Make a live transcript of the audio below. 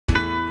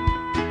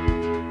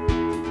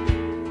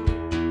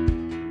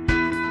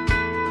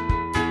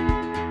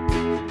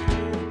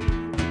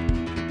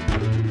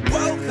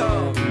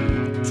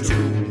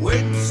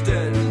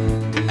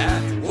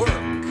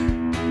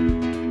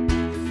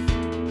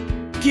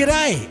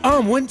G'day,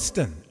 I'm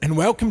Winston, and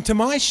welcome to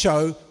my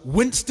show,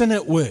 Winston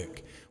at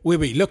Work, where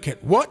we look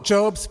at what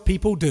jobs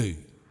people do.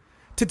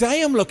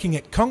 Today I'm looking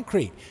at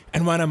concrete,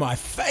 and one of my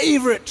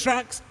favourite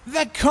trucks,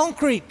 the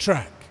concrete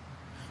truck.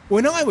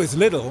 When I was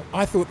little,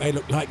 I thought they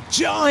looked like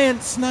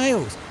giant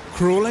snails,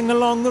 crawling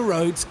along the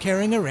roads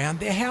carrying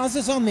around their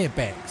houses on their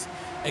backs.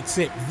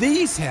 Except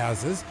these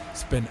houses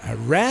spin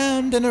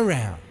around and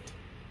around.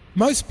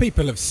 Most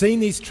people have seen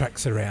these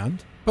trucks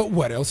around, but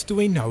what else do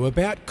we know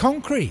about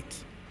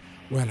concrete?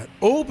 Well, it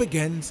all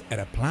begins at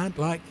a plant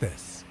like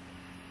this.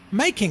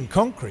 Making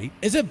concrete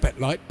is a bit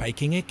like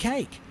baking a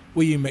cake,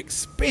 where you mix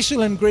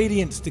special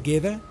ingredients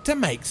together to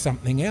make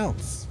something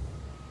else.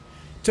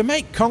 To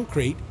make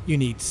concrete, you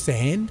need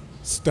sand,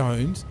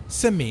 stones,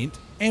 cement,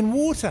 and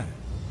water.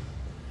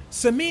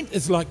 Cement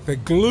is like the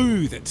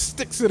glue that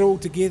sticks it all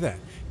together,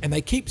 and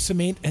they keep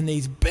cement in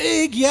these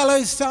big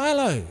yellow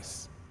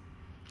silos.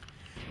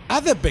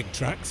 Other big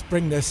trucks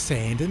bring the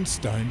sand and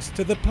stones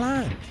to the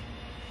plant.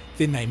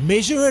 Then they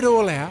measure it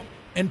all out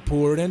and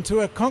pour it into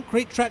a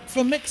concrete truck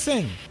for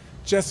mixing,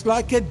 just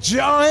like a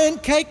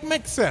giant cake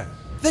mixer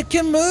that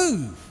can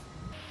move.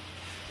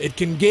 It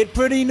can get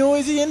pretty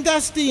noisy and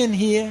dusty in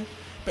here,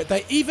 but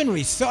they even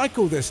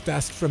recycle this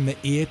dust from the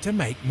air to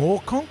make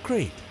more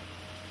concrete.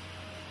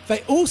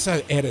 They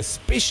also add a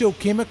special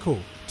chemical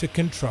to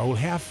control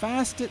how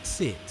fast it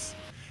sets.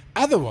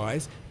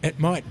 Otherwise, it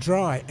might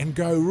dry and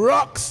go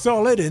rock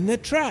solid in the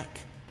truck.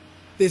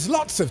 There's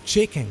lots of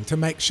checking to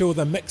make sure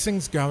the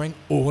mixing's going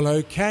all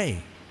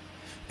okay.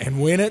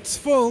 And when it's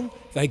full,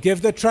 they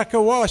give the truck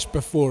a wash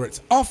before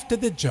it's off to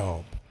the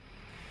job.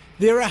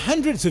 There are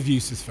hundreds of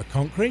uses for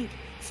concrete,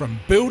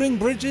 from building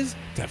bridges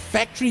to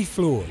factory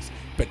floors,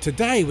 but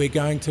today we're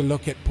going to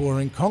look at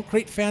pouring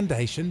concrete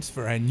foundations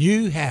for a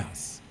new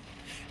house.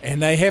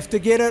 And they have to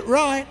get it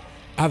right,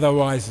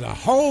 otherwise the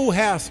whole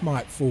house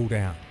might fall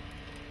down.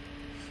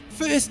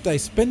 First they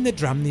spin the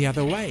drum the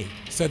other way,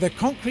 so the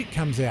concrete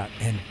comes out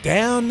and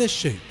down the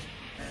chute.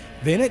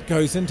 Then it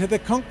goes into the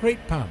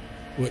concrete pump,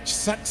 which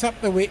sucks up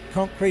the wet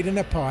concrete in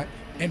a pipe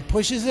and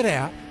pushes it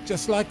out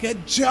just like a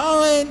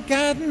giant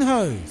garden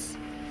hose.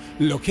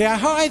 Look how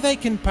high they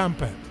can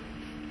pump it.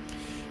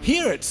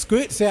 Here it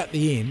squirts out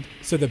the end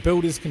so the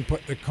builders can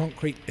put the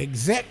concrete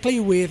exactly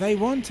where they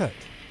want it.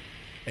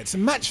 It's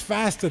much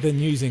faster than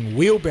using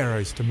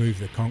wheelbarrows to move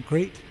the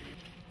concrete.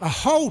 A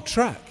whole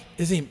truck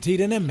is emptied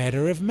in a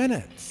matter of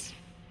minutes.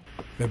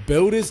 The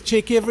builders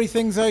check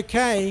everything's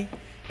okay,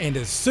 and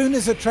as soon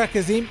as the truck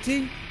is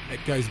empty, it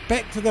goes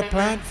back to the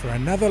plant for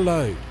another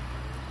load.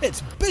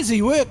 It's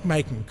busy work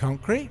making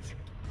concrete.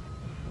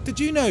 Did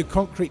you know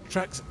concrete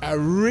trucks are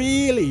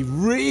really,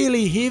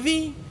 really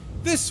heavy?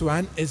 This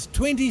one is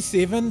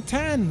 27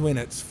 tonne when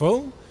it's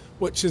full,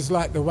 which is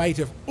like the weight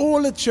of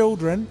all the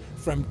children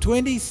from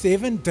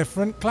 27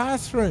 different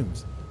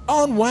classrooms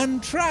on one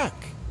truck.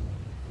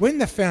 When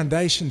the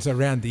foundations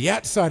around the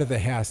outside of the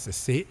house are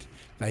set,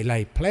 they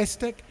lay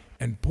plastic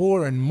and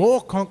pour in more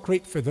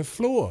concrete for the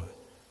floor.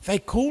 They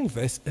call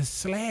this a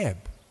slab.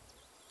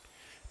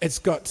 It's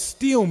got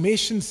steel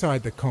mesh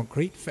inside the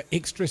concrete for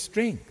extra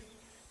strength.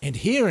 And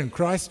here in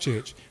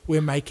Christchurch, we're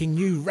making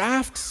new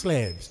raft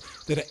slabs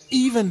that are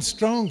even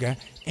stronger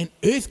and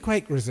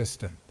earthquake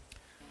resistant.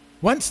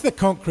 Once the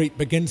concrete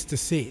begins to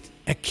set,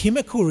 a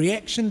chemical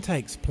reaction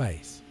takes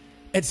place.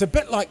 It's a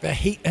bit like the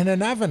heat in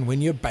an oven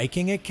when you're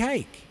baking a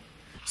cake.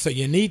 So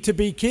you need to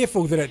be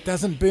careful that it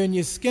doesn't burn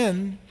your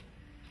skin.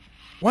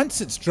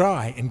 Once it's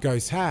dry and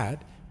goes hard,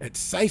 it's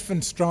safe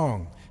and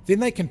strong. Then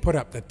they can put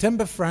up the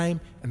timber frame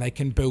and they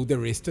can build the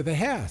rest of the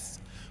house.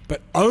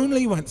 But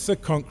only once the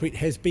concrete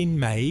has been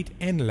made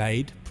and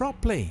laid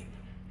properly.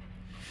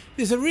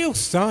 There's a real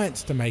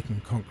science to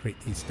making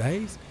concrete these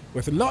days,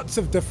 with lots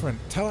of different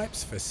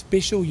types for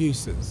special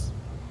uses.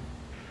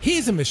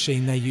 Here's a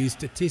machine they use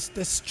to test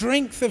the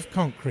strength of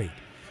concrete.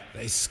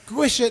 They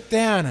squish it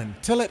down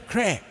until it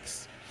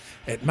cracks.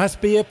 It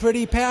must be a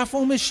pretty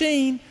powerful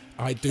machine.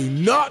 I do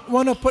not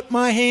want to put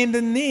my hand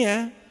in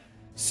there.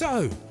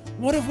 So,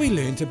 what have we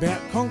learnt about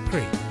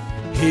concrete?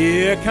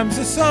 Here comes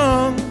a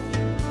song.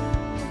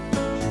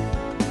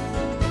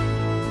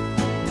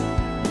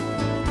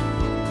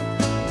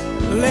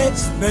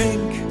 Let's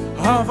think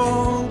of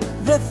all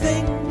the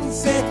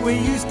things that we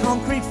use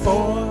concrete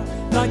for,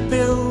 like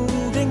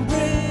building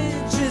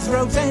bridges,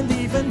 roads and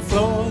even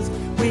floors.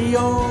 We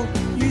all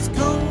use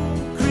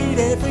concrete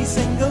every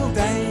single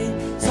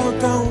day, so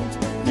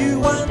don't you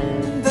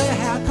wonder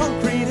how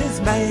concrete is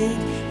made.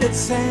 It's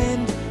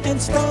sand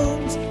and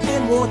stones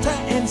and water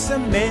and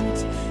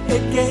cement.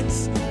 It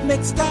gets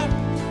mixed up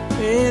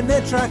in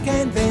the truck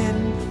and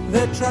then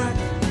the truck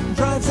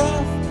drives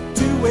off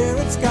to where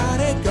it's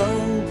gotta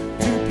go.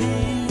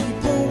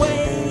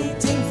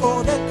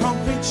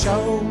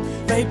 Show.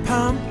 They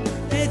pump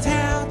it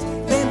out,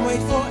 then wait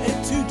for it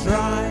to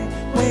dry.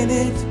 When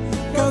it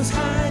goes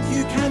hard,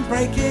 you can't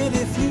break it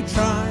if you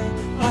try.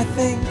 I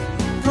think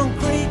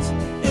concrete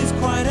is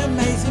quite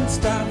amazing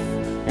stuff.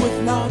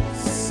 With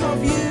lots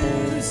of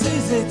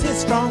uses, it is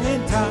strong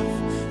and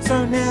tough.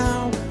 So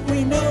now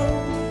we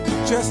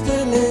know just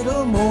a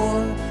little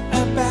more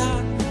about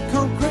about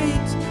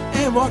concrete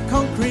and what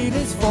concrete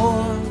is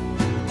for.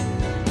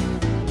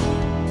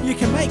 You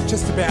can make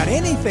just about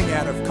anything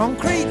out of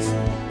concrete,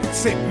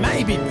 except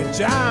maybe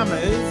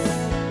pyjamas.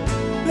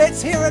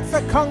 Let's hear it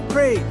for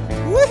concrete.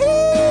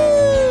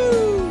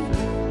 Woohoo!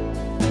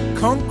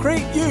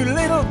 Concrete, you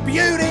little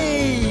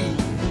beauty!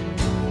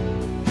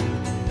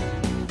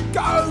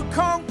 Go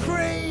concrete!